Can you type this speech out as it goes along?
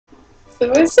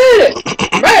I said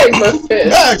it! Magma fist!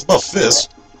 Magma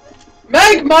fist!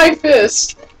 Mag my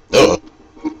fist! Ugh.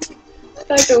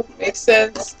 That don't make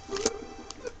sense.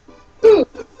 Ooh,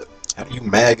 How do you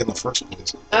mag in the first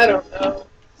place? I don't know.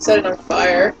 Set it on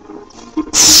fire.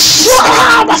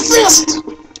 Ah, my fist!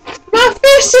 My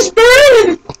fist is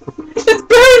burning! It's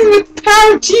burning with the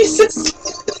power of Jesus!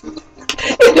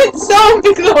 And it's song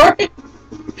to glory!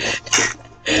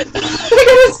 I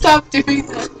gotta stop doing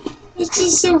that. It's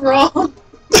just so wrong.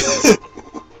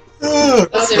 Oh,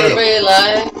 Is crap. everybody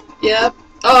alive? Yep.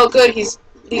 Oh, good. He's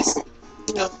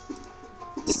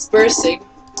dispersing,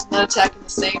 not attacking the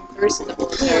same person the whole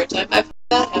entire time. I've had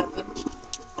that happen.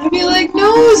 I'd be like,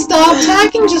 no, stop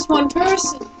attacking just one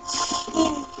person.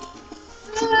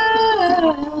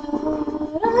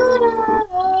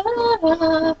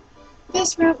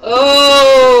 This room.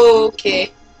 Oh,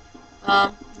 okay.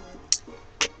 Well,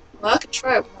 I could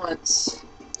try it once.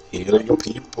 Heal your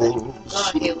people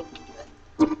Not heal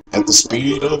at the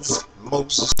speed of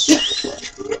Moses.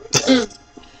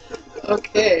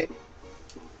 Okay.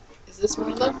 Is this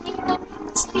one of them?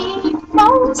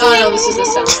 Oh no, this is the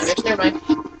salamanders. Never mind.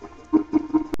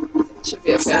 Should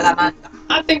be okay.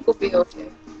 I think we'll be okay.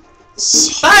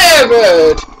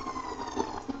 Firebird!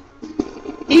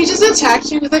 He just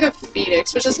attacked me with like a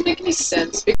phoenix, which doesn't make any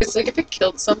sense because like if it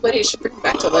killed somebody, it should bring it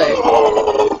back to life.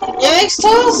 It makes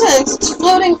total sense. It's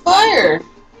floating fire.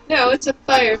 No, it's a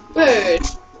firebird.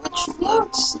 Which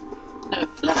floats. No, it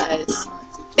flies.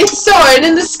 It's soaring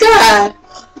in the sky!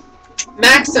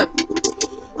 Maxim.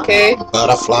 Okay.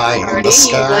 Butterfly in Already, the you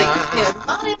sky. like him.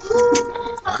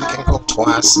 You can go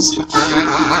twice as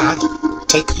high.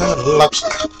 Take a look.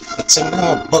 It's in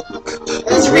a book.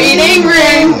 It's reading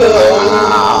rainbow.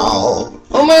 Wow.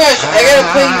 Oh my gosh, I gotta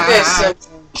play you guys something.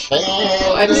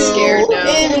 Oh, I'm scared now.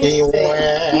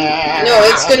 Anywhere. No,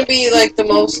 it's gonna be like the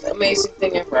most amazing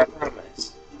thing ever, I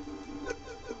promise.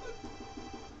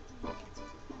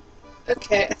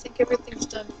 Okay, I think everything's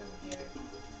done from here.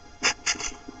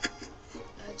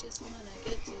 I just wanna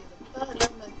get to the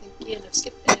bottom. I'm thinking of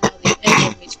skipping all the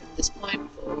enemies from this point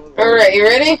forward. Alright, you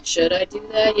ready? Should I do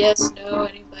that? Yes, no.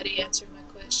 Anybody answer my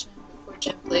question before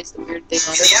Jen plays the weird thing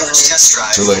on In her the average phone? test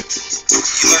drive, Too late.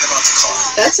 you learn about the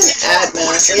car. That's an ad, man.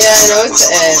 Yeah, I know it's Was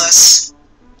a an little ad. less-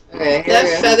 Okay, here That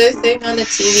we go. feather thing on the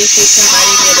TV keeps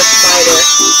reminding me of a spider.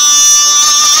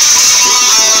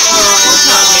 Oh,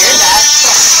 not near that.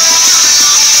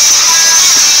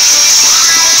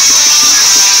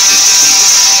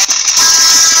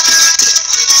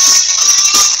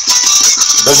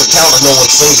 Doesn't count if no one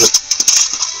sings it.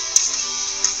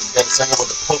 You gotta sing it with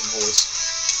the punk voice.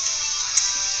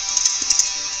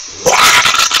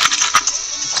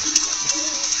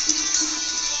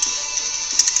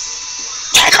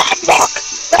 Take a buck!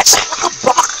 Let's have a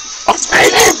buck! A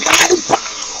fading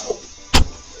rainbow!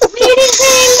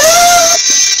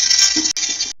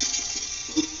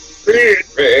 Feed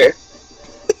me!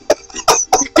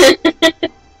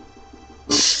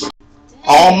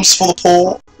 Alms for the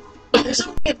poor. There's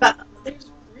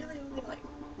really only like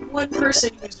one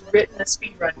person who's written a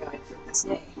speedrun guide for this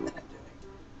game that I'm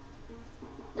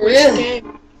doing. Really?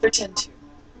 For 10-2.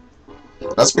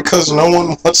 That's because no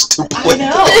one wants to play. I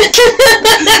know.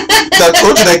 That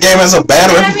told you that game has a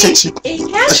bad I mean, reputation.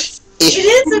 it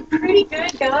is a pretty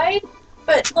good guide,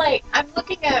 but like I'm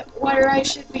looking at where I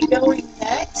should be going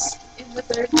next in the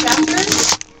third chapter,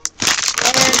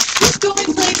 and he's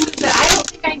going places that I don't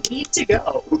think I need to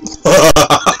go.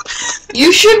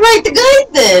 You should write the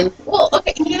guide then. Well,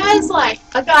 okay, he has like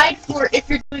a guide for if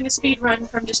you're doing a speed run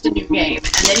from just a new game,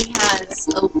 and then he has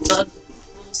a little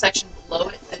section below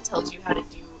it that tells you how to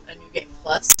do a new game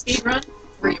plus speed run,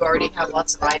 where you already have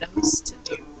lots of items to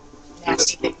do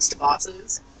nasty things to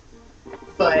bosses.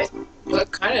 But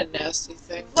What kind of nasty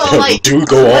thing? well, like Do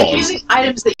go like on. using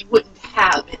items that you wouldn't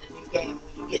have in a new game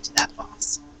when you get to that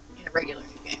boss in a regular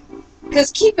new game.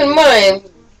 Because keep in mind,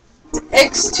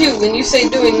 X2, when you say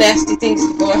doing nasty things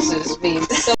to bosses, means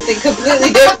something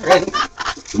completely different.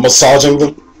 Massaging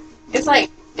them. It's like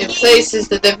In places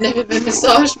that they've never been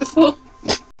massaged before.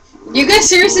 You guys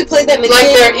seriously played that Like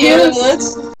their more than ears?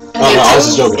 once? Oh, no, I was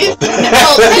just joking about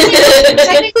well, that.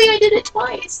 technically I did it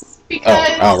twice because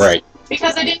Oh, right.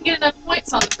 because I didn't get enough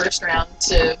points on the first round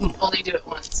to only do it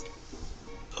once.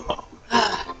 God,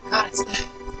 it's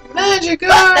Magic But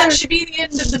that art! should be the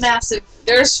end of the massive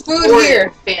There's food Warrior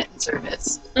here. fan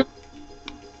service.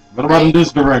 What about in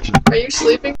this direction? Are you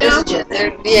sleeping There's now? a jet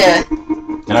there. Yeah.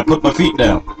 Can I put my feet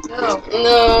down? No.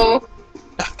 No.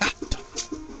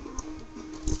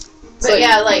 But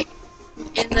yeah, like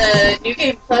in the New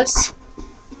Game Plus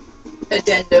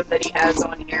addendum that he has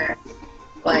on here,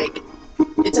 like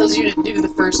it tells you to do the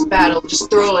first battle. Just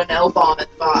throw an L bomb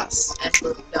at the boss, and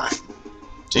boom, done.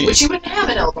 Jeez. Which you wouldn't have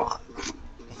an L bomb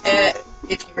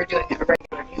if you were doing a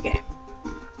regular new game.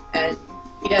 And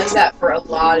he does that for a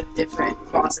lot of different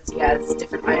bosses. He has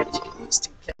different items you can use to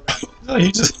kill them. No,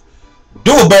 you just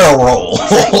do a barrel roll.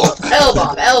 L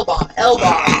bomb, L bomb, L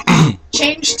bomb.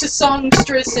 Change to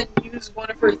songstress and use one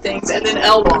of her things, and then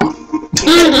L bomb.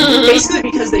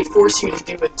 Basically, because they force you to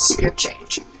do a sphere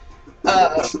change.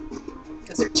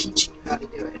 Because they're teaching you how to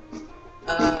do it.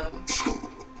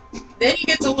 Then he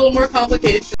gets a little more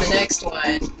complicated for the next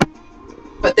one.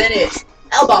 But then it's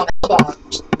L bomb, L bomb,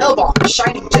 L bomb,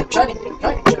 shining gem, shining gem,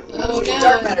 shining gem. Oh, no.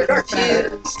 Dark matter, dark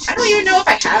matter. I don't even know if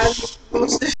I have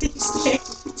most of these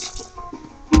things.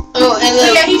 Oh, and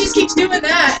So yeah, he just keeps doing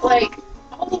that, like,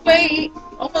 all the way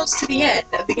almost to the end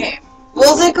of the game.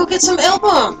 well, then go get some L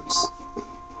bombs.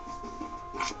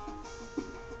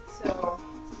 So,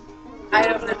 I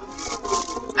don't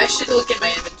know. I should look in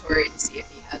my inventory to see if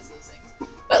he has those things.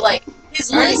 But, like,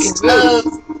 his Alright, list you can move.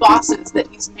 of bosses that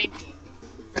he's making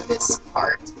for this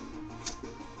part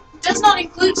does not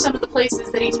include some of the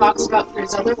places that he talks about for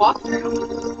his other walkthrough.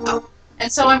 Oh.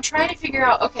 And so I'm trying to figure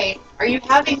out, okay, are you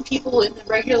having people in the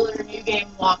regular new game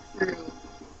walkthrough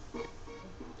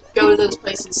go to those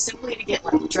places simply to get,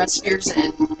 like, dress spheres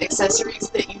and accessories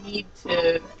that you need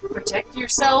to protect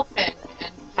yourself and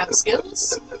have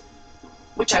skills?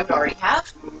 Which I would already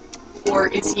have. Or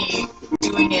is he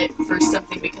doing it for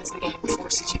something because the game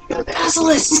forces you to go there?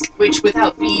 Basilisk! Which,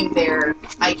 without being there,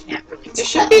 I can't really There tell.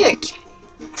 should be a K.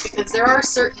 Because there are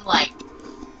certain, like,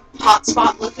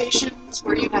 hotspot locations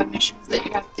where you have missions that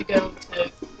you have to go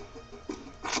to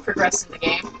progress in the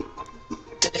game,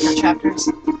 the different chapters,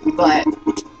 but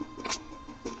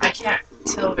I can't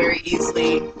tell very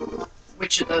easily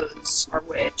which of those are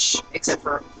which, except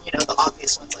for, you know, the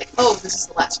obvious ones, like, oh, this is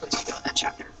the last place you go in that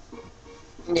chapter.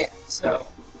 Yeah. So,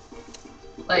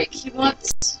 like, he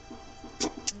wants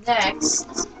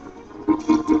next.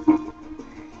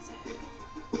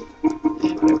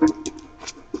 Yeah, whatever.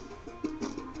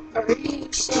 Already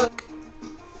you suck.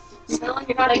 Sound like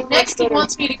you're not Like, next he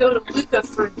wants me to go to Luca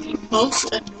for the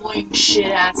most annoying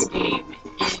shit-ass game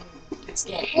in this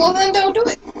game. Well, then don't do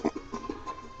it.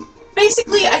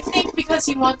 Basically, I think because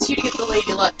he wants you to get the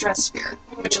Lady Luck dress sphere,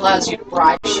 which allows you to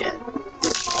bribe shit.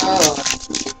 Oh.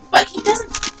 But he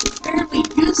doesn't barely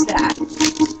use that.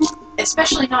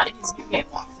 Especially not in his new game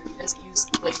walkthrough. He doesn't use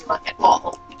Lady Luck at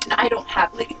all. And I don't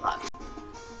have Lady Luck.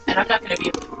 And I'm not going to be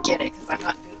able to get it because I'm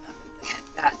not good enough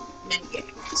at that minigame.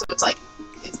 So it's like,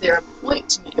 is there a point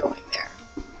to me going there?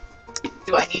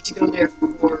 Do I need to go there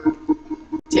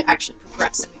to actually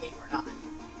progress in the game or not?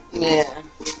 Yeah.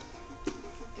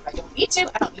 If I don't need to,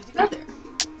 I don't need to go there.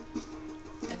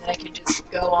 And then I can just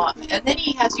go on. And then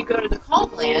he has you go to the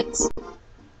Calm Lands.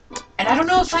 And I don't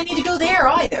know if I need to go there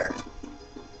either.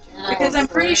 Because I'm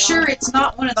pretty sure it's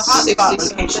not one of the hotspot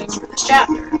 60 locations something. for this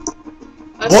chapter.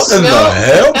 What in the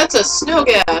hell? That's a snow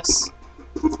gas.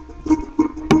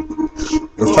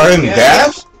 You're fighting yeah.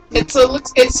 gas? It's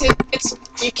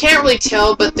you can't really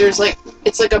tell, but there's like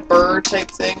it's like a bird type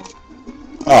thing.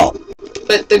 Oh,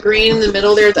 But the green in the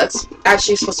middle there, that's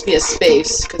actually supposed to be a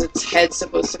space because its head's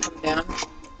supposed to come down.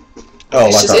 oh,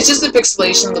 It's just the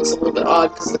pixelation looks a little bit odd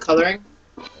because of the coloring.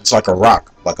 it's like a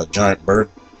rock, like a giant bird.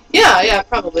 Yeah,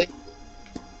 probably.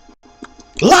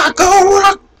 Like a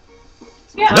rock.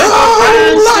 Yeah.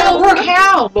 No, like a rock.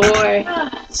 Cowboy.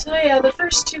 So yeah, the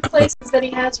first two places that he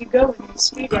has you go in his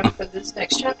speedrun for this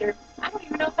next chapter, I don't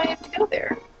even know if I have to go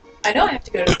there. I know I have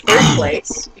to go to the third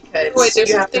place because Wait, there's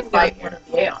you have to something fight down one of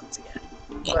the Aeons again.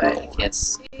 But I can't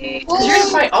see. because you're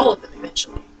gonna fight all of them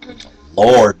eventually.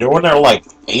 Lord, there were there like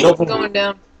 8 of them? Going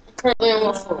down. Currently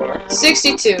on the floor.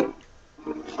 62.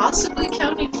 Possibly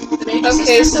counting the major Okay,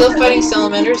 sisters. still fighting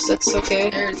salamanders. That's okay.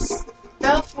 There's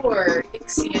Balfour,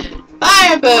 Ixion.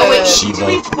 Firebird. Oh wait, Shiva. do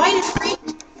we fight a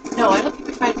Freet? No, I don't think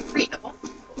we fight a Freet of all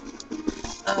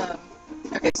people.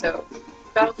 Okay, so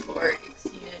Balfour,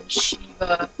 Ixion,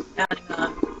 Shiva,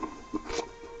 Anima,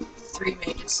 3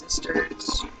 Major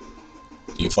Sisters.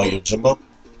 Do you fight your Jimbo?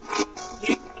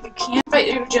 You can fight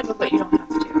Yojimbo, but you don't have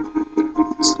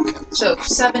to. So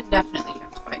 7 definitely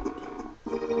have to fight.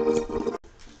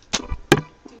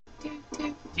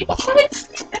 Do you fight a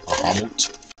Freet?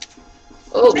 Bahamut.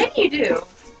 Oh, Maybe you do,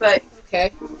 but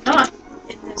okay. not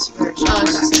in this version. Oh,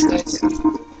 We're not this is gonna nice.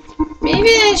 do. Maybe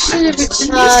I should have Just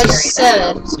recharged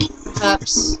listen to 7,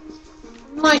 perhaps.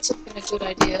 Might have been a good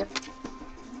idea.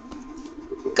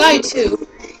 Guy 2.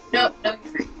 No, you're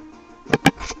free.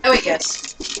 Oh wait,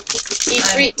 yes.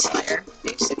 Ifrit. I'm a liar. I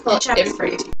used to call In it chapter 3,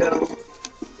 Ifrit. if you go,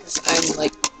 I'm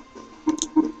like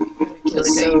really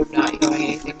so big. not knowing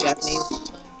anything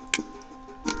Japanese.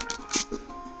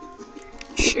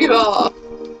 Shiva!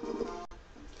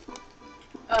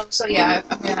 So yeah,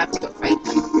 I'm gonna have to go fight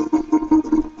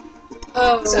him.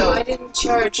 Oh, So- I didn't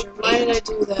charge him. Why did I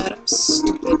do that? I'm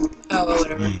stupid. Oh, well,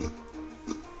 whatever.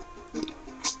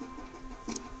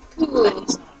 But Cool.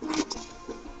 he's not.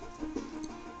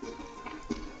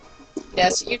 Yeah,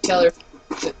 so you tell her.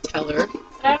 Tell her.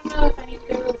 But I don't know if I need to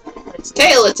go to those other places.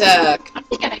 Tail attack! I'm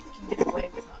thinking I can get away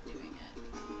with not doing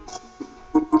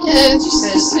it. Yeah,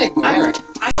 just ignore it.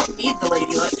 I don't need the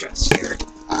Lady Luck dress here.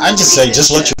 I just say,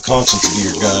 just let your conscience be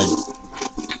your guide.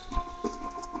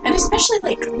 And especially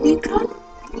like Luca,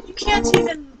 you can't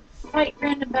even fight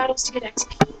random battles to get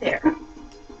XP there.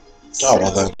 Oh,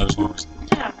 well, then there's no reason.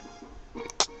 Yeah.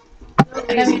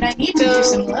 And I mean, I need to do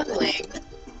some leveling.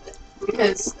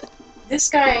 Because this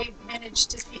guy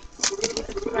managed to beat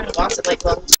the final boss at like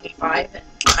level 25, and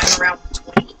I'm around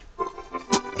 20.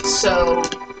 So,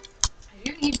 I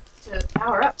do need to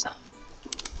power up some.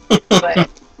 But,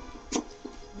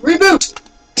 Reboot!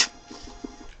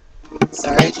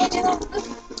 Sorry.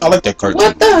 I like that cartoon.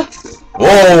 What the?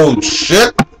 Whoa,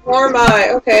 shit! Or am I?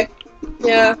 Okay.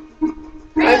 Yeah.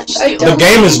 pretty much I The don't-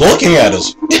 game is looking at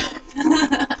us.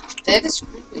 That is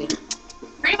creepy.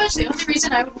 pretty much the only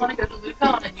reason I would want to go to Luca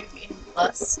on a New Game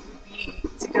Plus would be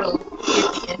to go get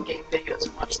the in-game videos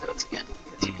and watch those again,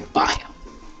 because you can buy them.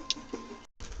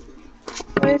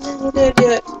 Why isn't he dead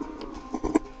yet?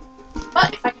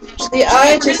 But if I can actually The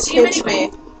eye we're gonna just see him hits anyway.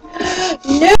 me.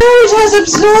 No, it has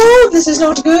absorbed! This is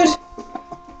not good!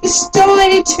 He stole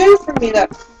 82 from me, that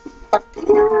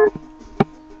fucker.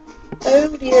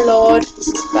 Oh dear lord, this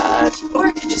is bad. Or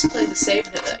I could just play the save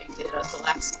that I did at the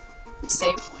last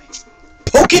save point.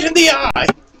 Poke it in the eye!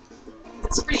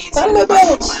 It's pretty easy Son to of a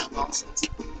find bitch. final bosses.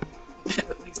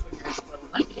 At least when you're at level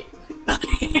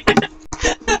 98.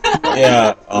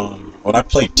 Yeah, when I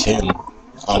played 10,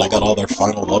 I got all their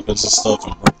final weapons and stuff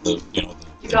and broke the, You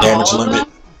the got damage all of limit.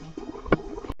 them?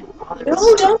 Oh, No,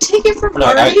 there's- don't take it from No,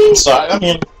 Artie! I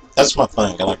mean, that's my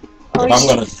thing. If I'm Artie's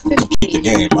gonna complete the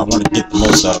game, I want to get the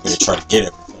most out of it and try to get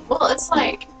everything. Well, it's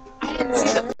like, I didn't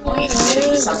see the point in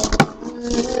getting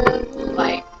someone.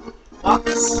 Like,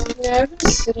 Wakus, Yeah, I've been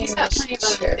sitting he's in got this plenty of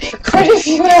other chair things. for quite a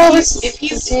few hours. If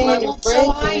he's Continue to leveled so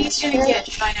break high, and he's gonna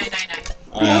get 9999.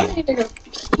 I need to go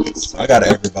pee. I got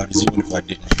everybody's, even if I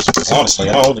didn't use it. Honestly,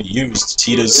 I only used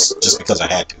Tita's just because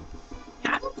I had to.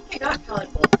 Yeah, I don't think I got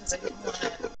Paladin because I didn't want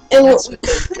to And mess with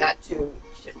that to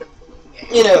shit the balloon game.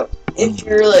 you know, if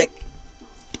you're like,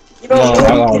 you don't No, know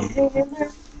I you don't. can hang in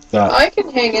there. That I can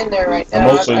hang in there right I now.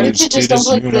 mostly I use you just don't Tita's,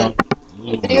 like you know,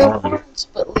 video cards,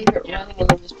 but leave it running and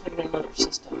then just put it in another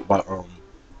system. but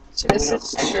So This we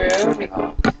is true. We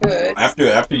could.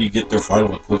 after you get their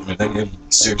final equipment, that game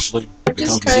seriously I'm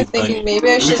just becomes kind of a thinking thing. maybe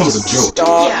I It should becomes a just joke.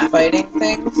 stop Yeah. fighting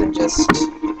things and just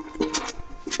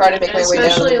try to make And my way down to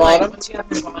especially the like bottom. once you have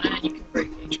Nirvana and you can break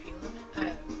HP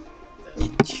limit, the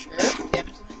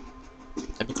damage limit.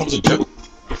 It becomes a joke.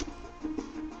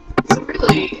 So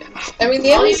really, I mean,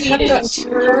 the all you enemies haven't need gotten is too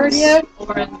hard yet,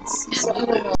 Orans, so I and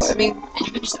don't know. I mean, and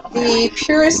you can just own the everything.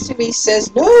 purist to me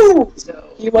says, no! So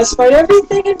You must fight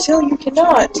everything until you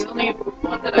cannot. the only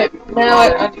one that But I now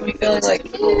I'm feeling like,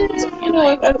 you know,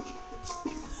 I don't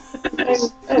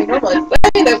normally. But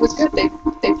hey, that was good.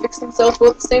 They fixed themselves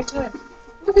both at the same time.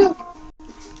 Woohoo!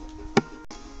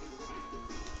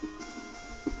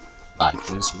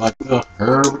 Life is like a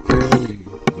hurricane.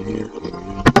 Here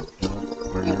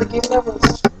in The the game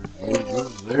levels.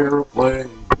 airplane.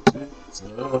 It's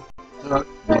a I got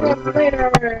plate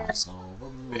armor. solve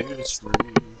a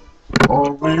mystery.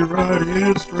 Or we write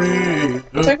history.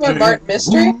 Talking about Martin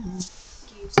Mystery?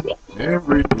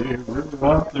 Every day we're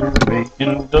out there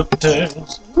making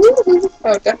DuckTales. Woohoo!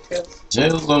 Oh, DuckTales.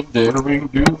 Tales of daring,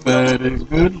 do bad, and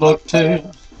good luck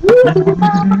tales.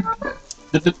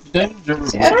 Danger.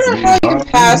 See, I don't know how you can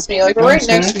pass me. Like, we're right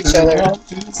next to each other.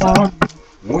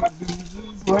 What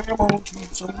loses grandma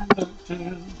keeps on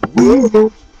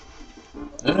DuckTales.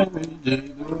 Every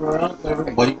day they're out there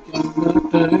making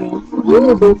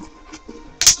DuckTales.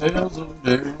 Tales of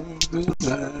daring, good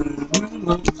bad, and good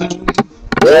luck tales.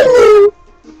 Woohoo!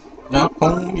 Now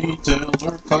ponytails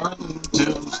or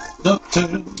cottontails,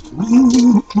 DuckTales.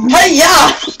 Hey-ya!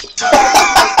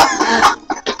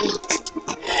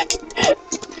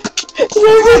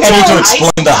 I need to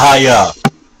explain the hi-ya.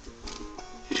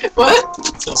 What?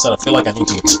 I feel like I need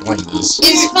to explain this.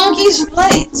 It's Funky's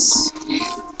Flights.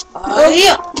 Oh,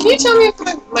 yeah. Can you tell me if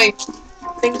my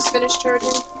thing's finished charging?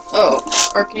 Oh,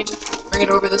 or can you just bring it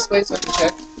over this way so I can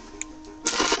check?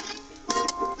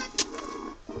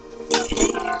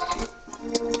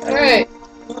 Alright.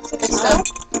 What's the next step?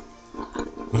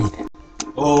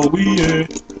 Oh, yeah.